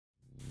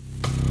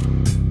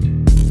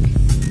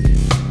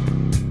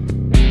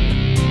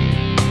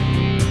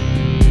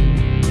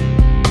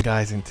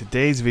guys, in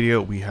today's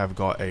video we have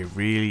got a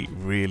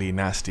really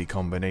nasty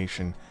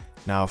combination.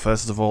 Now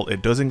first of all,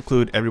 it does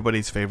include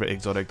everybody's favorite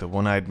exotic, the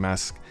one-eyed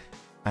mask,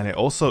 and it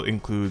also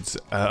includes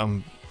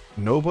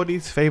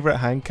nobody's favorite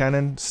hand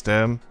cannon,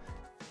 Sturm,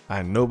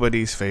 and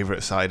nobody's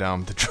favorite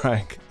sidearm, the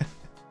Drang.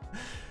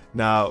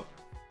 Now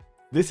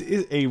this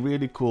is a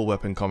really cool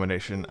weapon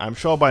combination. I'm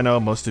sure by now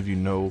most of you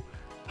know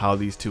how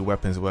these two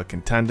weapons work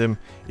in tandem.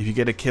 If you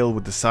get a kill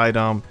with the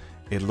sidearm,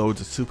 it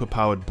loads a super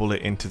powered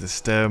bullet into the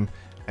Sturm,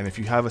 and if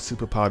you have a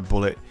super powered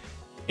bullet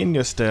in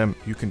your Sturm,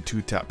 you can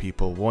 2-tap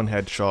people, one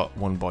headshot,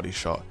 one body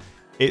shot.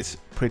 It's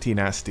pretty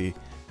nasty.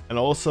 And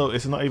also,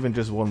 it's not even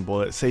just one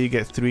bullet. Say you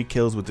get 3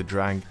 kills with the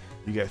Drang,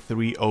 you get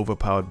 3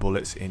 overpowered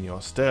bullets in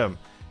your Sturm.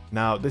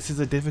 Now this is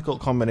a difficult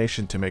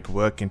combination to make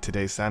work in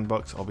today's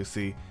sandbox.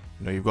 Obviously,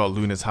 you know, you've got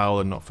Luna's Howl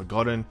and Not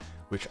Forgotten,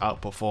 which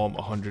outperform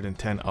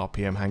 110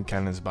 RPM hand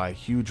cannons by a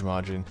huge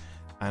margin.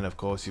 And of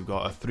course you've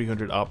got a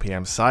 300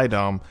 RPM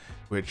sidearm,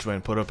 which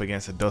when put up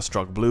against a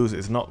Dustrock Blues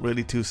is not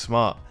really too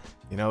smart.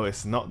 You know,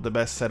 it's not the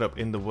best setup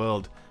in the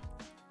world.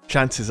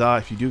 Chances are,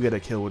 if you do get a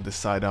kill with the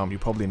sidearm, you're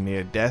probably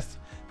near death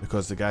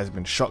because the guy's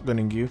been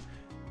shotgunning you.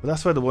 But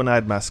that's where the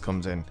one-eyed mask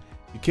comes in.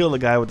 You kill the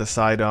guy with the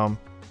sidearm,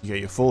 you get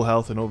your full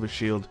health and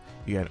overshield,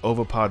 you get an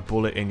overpowered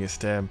bullet in your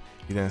Sturm,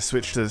 you then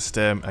switch to the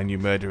Sturm and you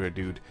murder a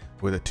dude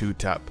with a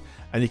 2-tap.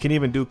 And you can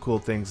even do cool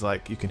things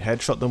like you can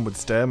headshot them with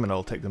Sturm and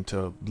it'll take them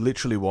to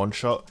literally one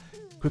shot.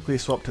 Quickly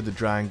swap to the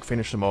Drang,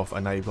 finish them off,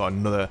 and now you've got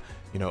another,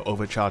 you know,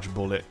 overcharged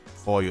bullet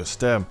for your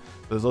Sturm.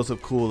 There's also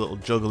cool little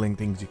juggling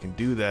things you can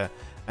do there.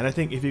 And I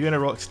think if you're going to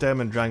rock Sturm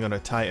and Drang on a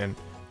Titan,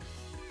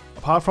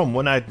 apart from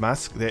one-eyed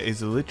mask, there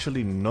is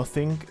literally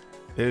nothing.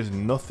 There's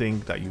nothing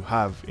that you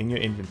have in your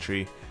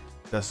inventory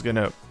that's going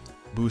to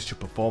boost your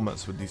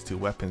performance with these two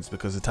weapons,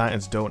 because the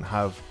Titans don't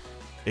have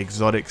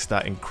exotics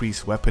that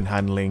increase weapon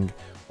handling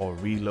or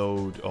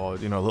reload or,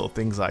 you know, little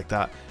things like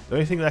that. The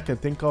only thing that I can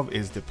think of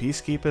is the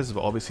Peacekeepers,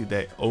 but obviously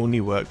they only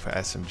work for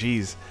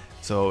SMGs,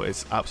 so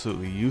it's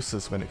absolutely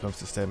useless when it comes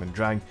to Sturm and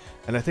Drang.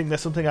 And I think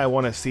that's something I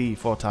want to see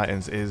for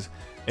Titans, is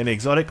an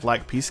exotic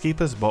like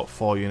Peacekeepers, but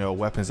for, you know,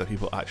 weapons that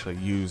people actually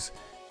use.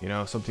 You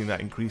know, something that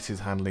increases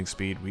handling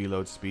speed,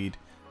 reload speed,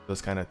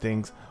 those kind of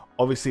things.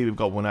 Obviously we've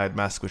got one-eyed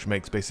mask, which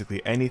makes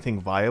basically anything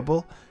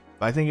viable.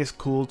 But I think it's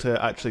cool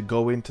to actually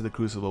go into the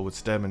Crucible with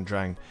Sturm and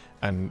Drang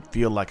and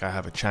feel like I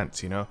have a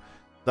chance, you know.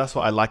 That's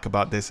what I like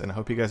about this, and I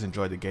hope you guys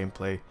enjoyed the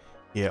gameplay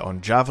here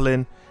on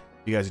Javelin.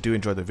 If you guys do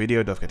enjoy the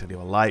video, don't forget to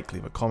leave a like,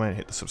 leave a comment,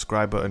 hit the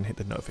subscribe button, hit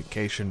the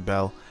notification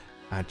bell,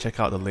 and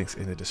check out the links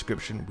in the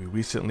description. We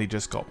recently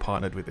just got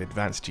partnered with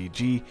Advanced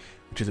GG,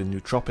 which is a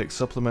nootropic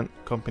supplement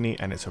company,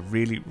 and it's a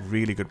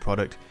really good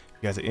product.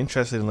 If you guys are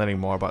interested in learning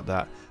more about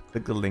that,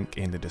 click the link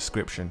in the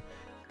description.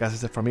 Guys,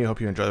 that's it from me. I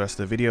hope you enjoy the rest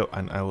of the video,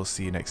 and I will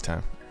see you next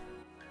time.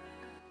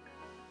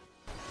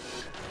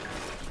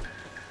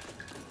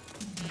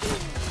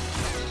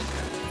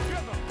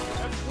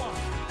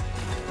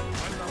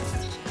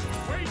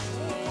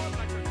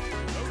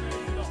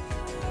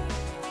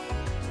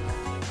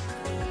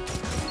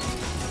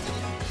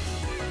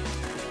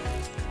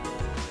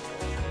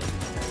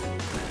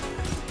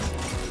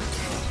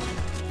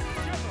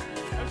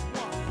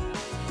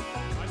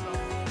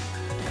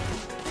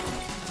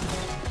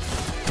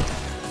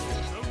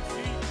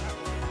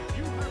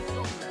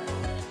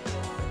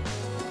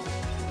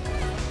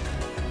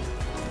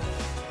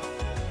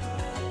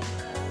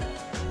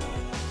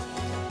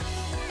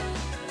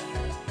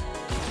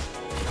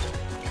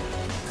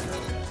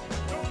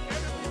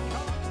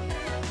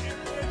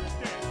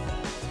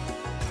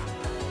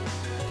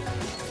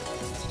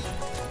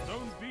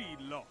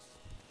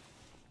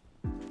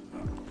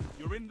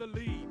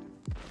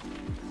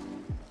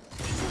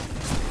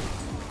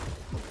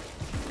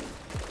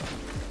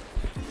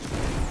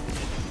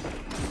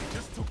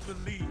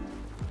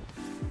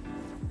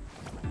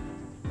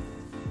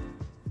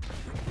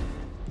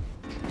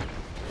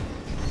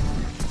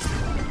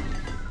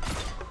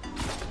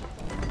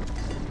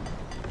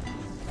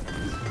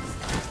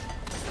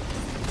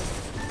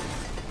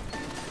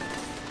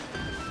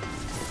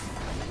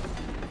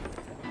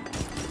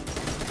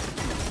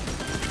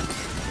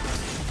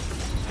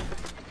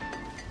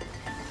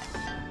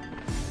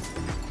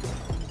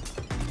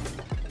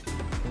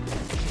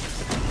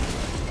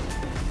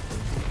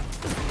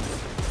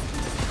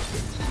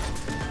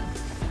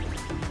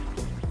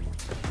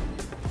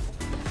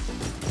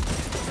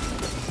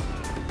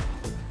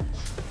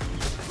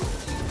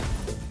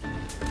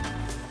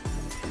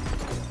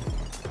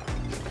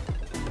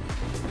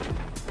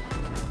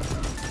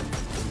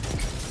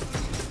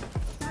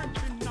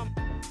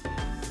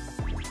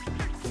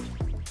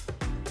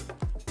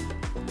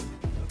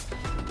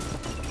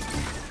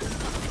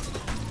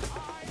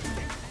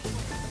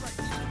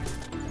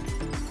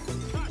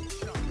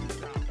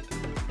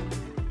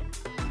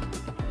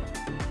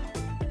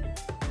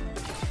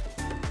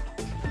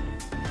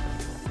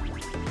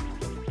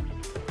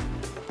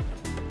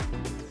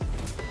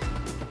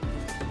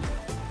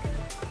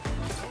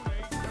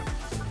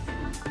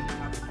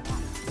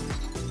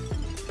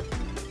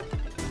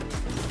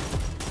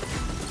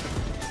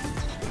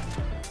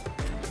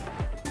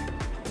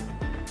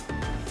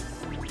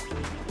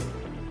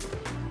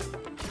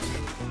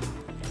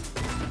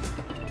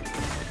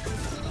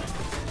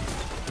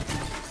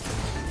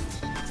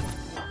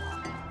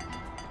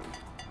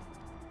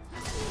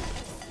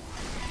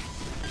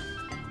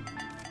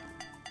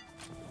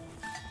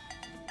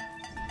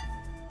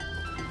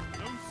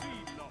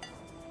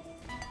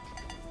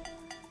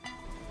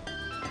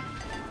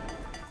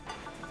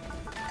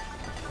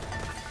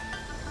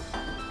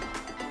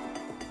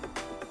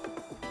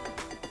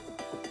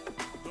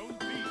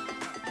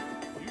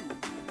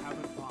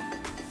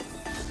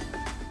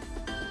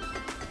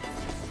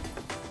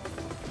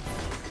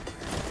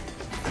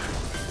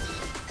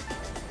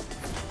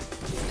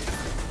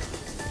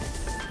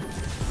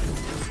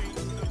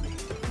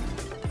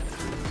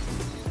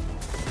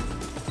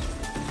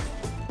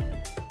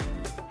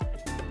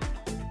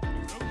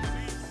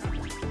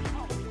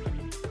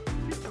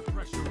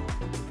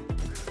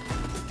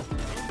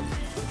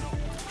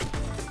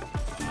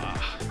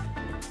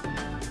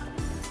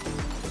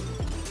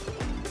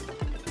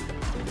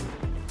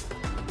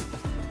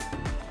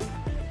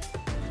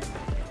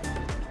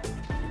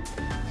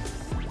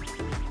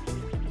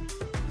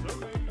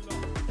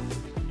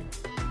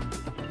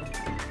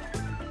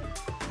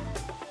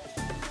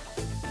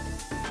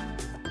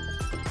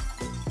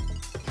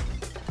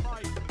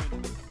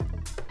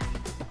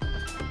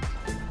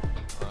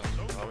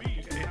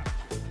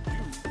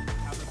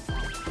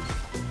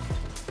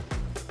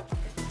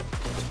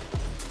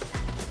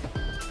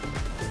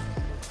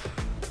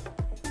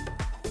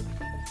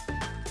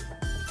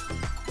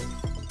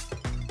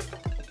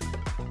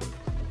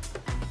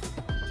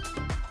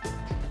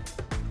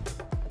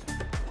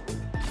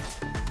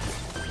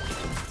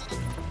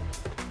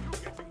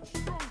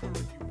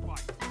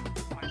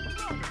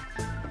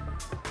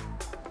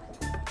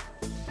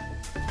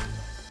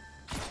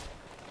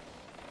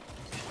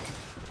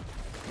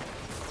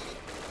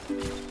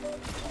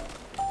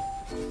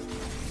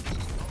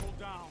 Double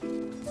down.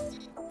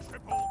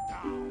 Triple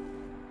down.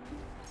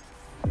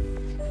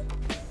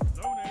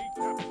 Zone A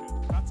captured.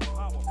 That's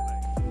power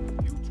play.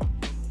 You took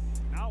them.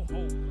 Now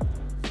hold.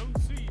 Zone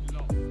C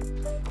lost.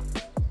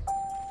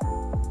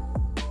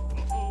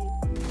 Uh-oh.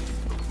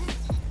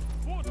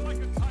 Fought like a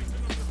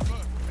titan of the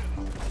first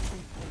pillar.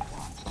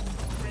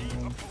 3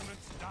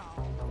 opponents down.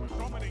 We're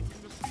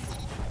dominating the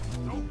field.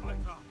 Don't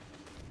let up.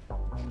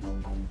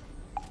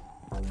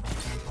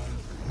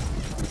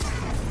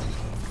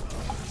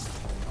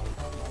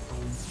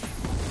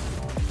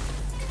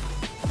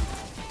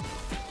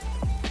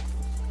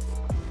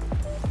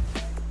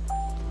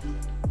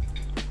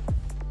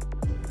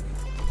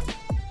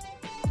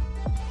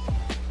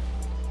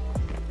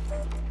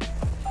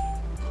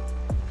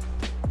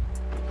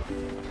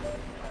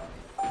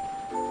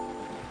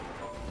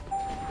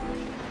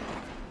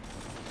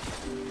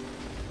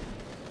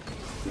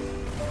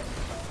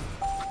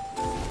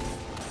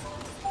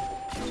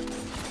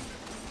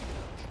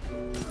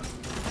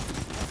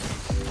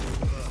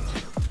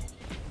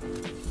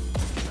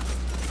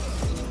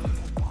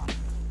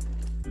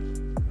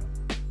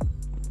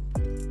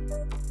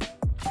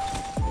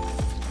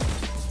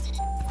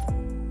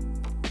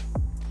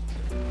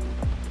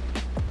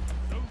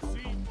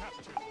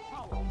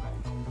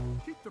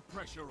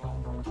 Pressure on.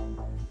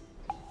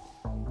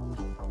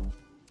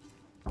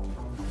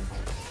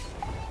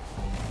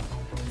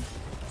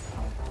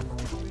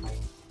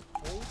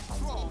 Hold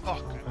strong.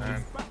 Fuck, man.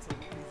 This battle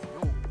is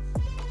yours.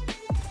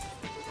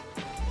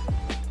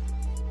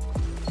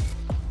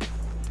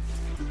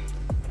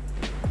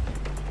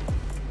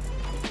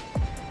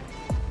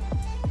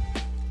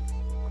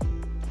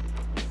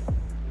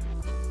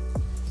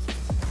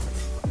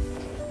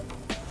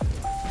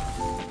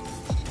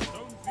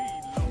 Zone B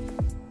lost.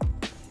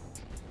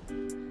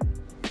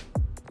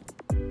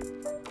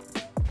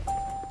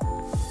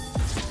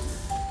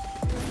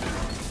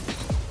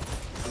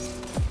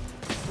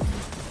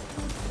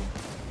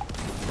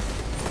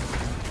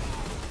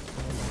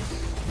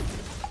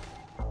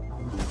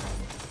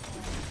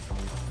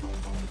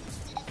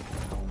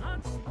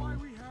 That's why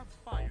we have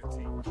fire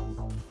teams.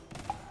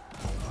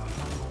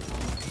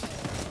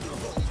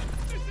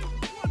 This is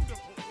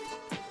wonderful!